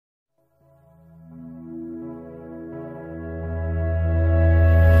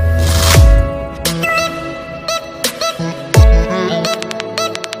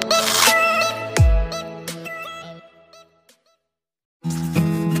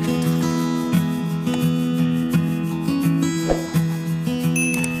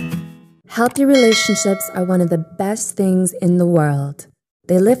Healthy relationships are one of the best things in the world.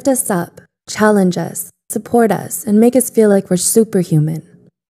 They lift us up, challenge us, support us, and make us feel like we're superhuman.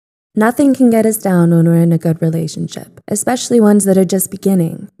 Nothing can get us down when we're in a good relationship, especially ones that are just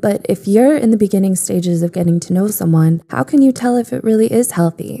beginning. But if you're in the beginning stages of getting to know someone, how can you tell if it really is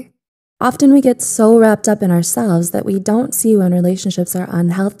healthy? Often we get so wrapped up in ourselves that we don't see when relationships are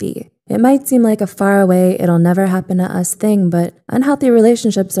unhealthy. It might seem like a far away, it'll never happen to us thing, but unhealthy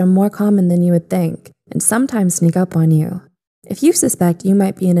relationships are more common than you would think, and sometimes sneak up on you. If you suspect you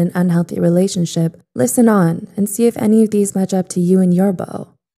might be in an unhealthy relationship, listen on and see if any of these match up to you and your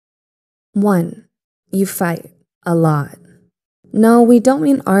beau. 1. You fight a lot. No, we don't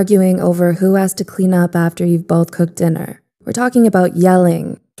mean arguing over who has to clean up after you've both cooked dinner. We're talking about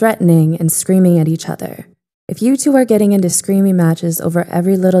yelling, threatening, and screaming at each other. If you two are getting into screaming matches over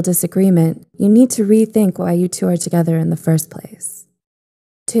every little disagreement, you need to rethink why you two are together in the first place.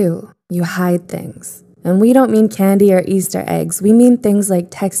 2. You hide things. And we don't mean candy or Easter eggs. We mean things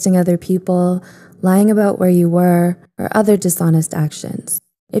like texting other people, lying about where you were, or other dishonest actions.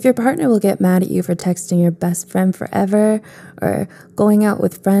 If your partner will get mad at you for texting your best friend forever, or going out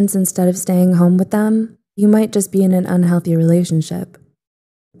with friends instead of staying home with them, you might just be in an unhealthy relationship.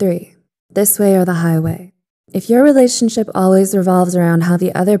 3. This way or the highway. If your relationship always revolves around how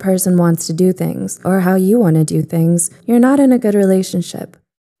the other person wants to do things, or how you want to do things, you're not in a good relationship.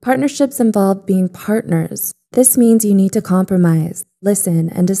 Partnerships involve being partners. This means you need to compromise, listen,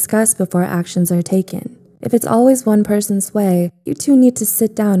 and discuss before actions are taken. If it's always one person's way, you two need to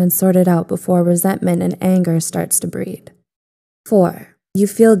sit down and sort it out before resentment and anger starts to breed. 4. You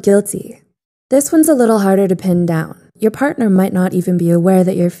feel guilty. This one's a little harder to pin down. Your partner might not even be aware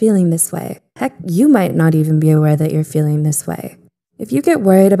that you're feeling this way. Heck, you might not even be aware that you're feeling this way. If you get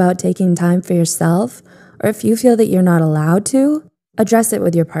worried about taking time for yourself, or if you feel that you're not allowed to, address it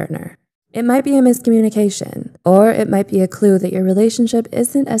with your partner. It might be a miscommunication, or it might be a clue that your relationship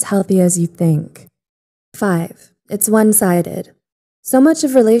isn't as healthy as you think. 5. It's one-sided. So much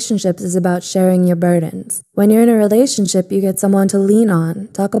of relationships is about sharing your burdens. When you're in a relationship, you get someone to lean on,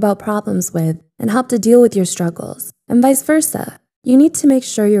 talk about problems with, and help to deal with your struggles, and vice versa. You need to make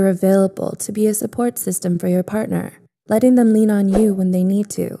sure you're available to be a support system for your partner, letting them lean on you when they need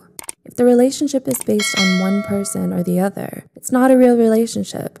to. If the relationship is based on one person or the other, it's not a real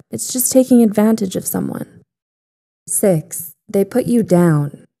relationship. It's just taking advantage of someone. 6. They put you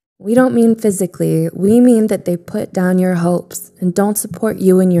down. We don't mean physically, we mean that they put down your hopes and don't support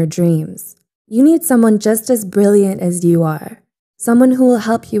you in your dreams. You need someone just as brilliant as you are. Someone who will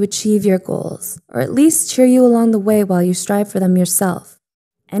help you achieve your goals, or at least cheer you along the way while you strive for them yourself.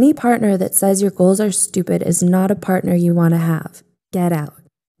 Any partner that says your goals are stupid is not a partner you want to have. Get out.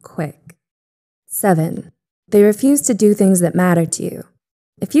 Quick. 7. They refuse to do things that matter to you.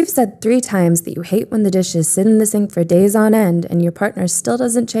 If you've said 3 times that you hate when the dishes sit in the sink for days on end and your partner still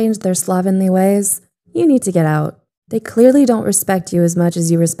doesn't change their slovenly ways, you need to get out. They clearly don't respect you as much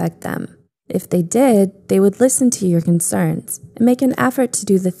as you respect them. If they did, they would listen to your concerns and make an effort to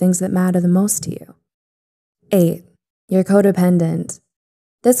do the things that matter the most to you. 8. You're codependent.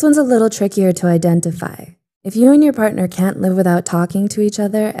 This one's a little trickier to identify. If you and your partner can't live without talking to each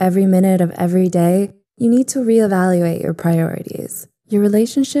other every minute of every day, you need to reevaluate your priorities. Your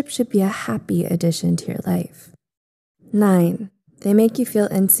relationship should be a happy addition to your life. 9. They make you feel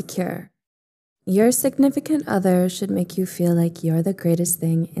insecure. Your significant other should make you feel like you're the greatest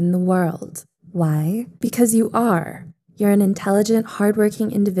thing in the world. Why? Because you are. You're an intelligent,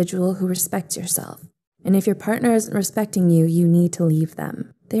 hardworking individual who respects yourself. And if your partner isn't respecting you, you need to leave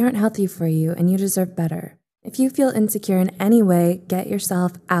them. They aren't healthy for you, and you deserve better. If you feel insecure in any way, get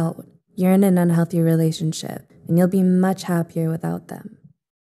yourself out. You're in an unhealthy relationship, and you'll be much happier without them.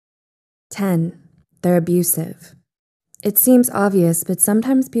 10. They're abusive. It seems obvious, but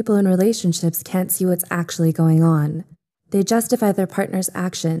sometimes people in relationships can't see what's actually going on. They justify their partner's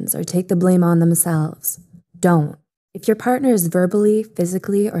actions or take the blame on themselves. Don't. If your partner is verbally,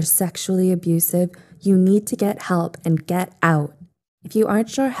 physically, or sexually abusive, you need to get help and get out. If you aren't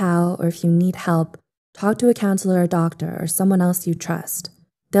sure how, or if you need help, talk to a counselor or doctor or someone else you trust.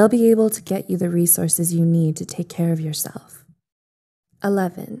 They'll be able to get you the resources you need to take care of yourself.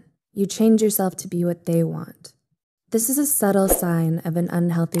 11. You change yourself to be what they want. This is a subtle sign of an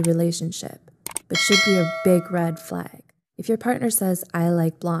unhealthy relationship, but should be a big red flag. If your partner says, "I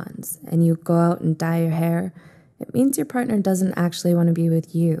like blondes," and you go out and dye your hair, it means your partner doesn't actually want to be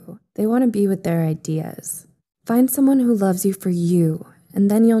with you. They want to be with their ideas. Find someone who loves you for you,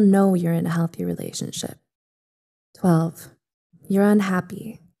 and then you'll know you're in a healthy relationship. 12. You're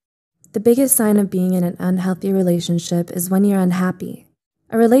unhappy. The biggest sign of being in an unhealthy relationship is when you're unhappy.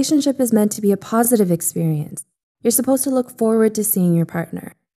 A relationship is meant to be a positive experience. You're supposed to look forward to seeing your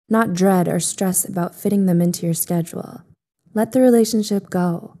partner, not dread or stress about fitting them into your schedule. Let the relationship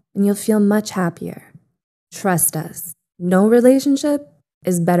go, and you'll feel much happier. Trust us, no relationship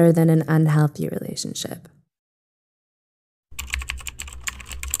is better than an unhealthy relationship.